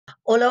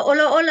Hola,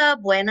 hola, hola,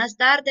 buenas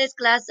tardes,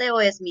 clase.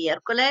 Hoy es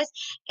miércoles,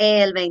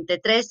 el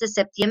 23 de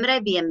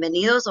septiembre.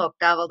 Bienvenidos a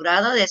octavo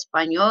grado de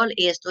español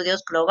y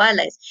estudios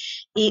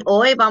globales. Y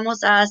hoy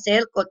vamos a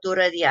hacer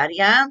cultura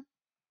diaria.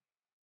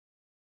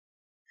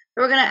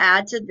 We're going to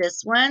add to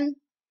this one.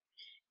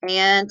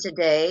 And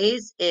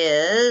today's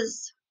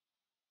is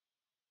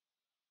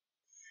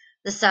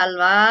the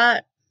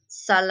Salar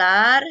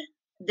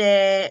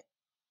de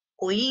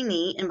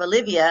Uyuni in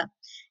Bolivia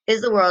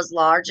is the world's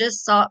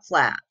largest salt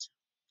flat.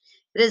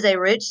 It is a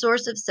rich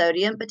source of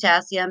sodium,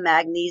 potassium,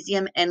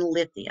 magnesium, and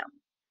lithium.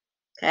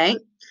 Okay,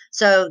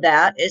 so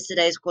that is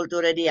today's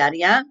Cultura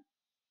Diaria.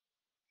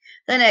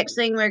 The next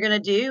thing we're going to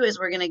do is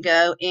we're going to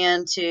go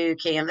into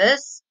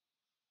Canvas.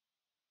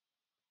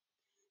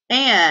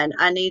 And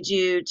I need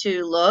you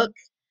to look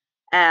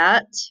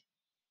at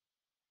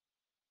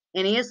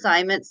any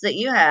assignments that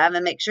you have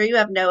and make sure you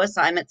have no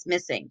assignments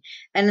missing.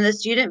 And in the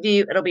student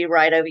view, it'll be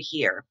right over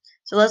here.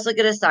 So let's look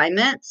at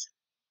assignments.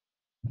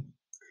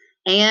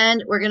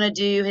 And we're going to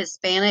do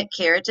Hispanic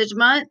Heritage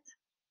Month.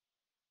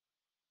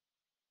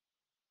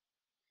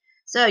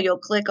 So you'll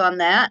click on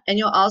that, and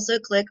you'll also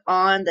click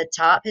on the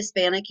top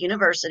Hispanic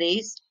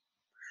universities.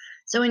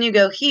 So when you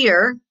go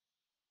here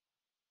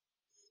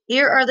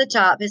are the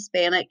top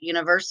Hispanic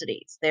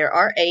universities. There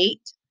are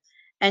 8,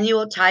 and you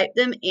will type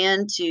them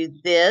into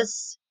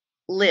this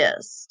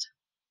list.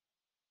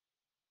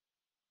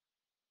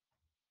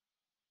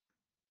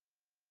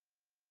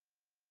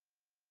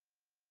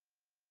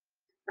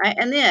 Right,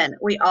 and then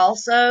we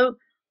also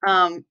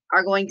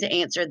are going to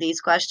answer these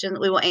questions.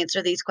 We will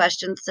answer these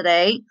questions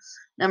today.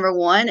 Number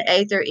 1,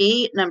 A through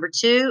E, number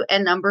 2,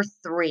 and number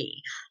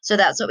 3. So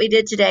that's what we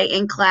did today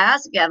in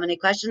class. If you have any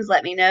questions,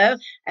 let me know.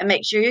 And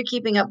make sure you're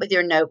keeping up with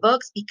your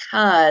notebooks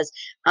because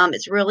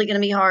it's really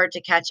going to be hard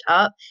to catch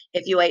up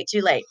if you wait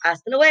too late.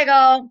 Hasta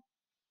luego.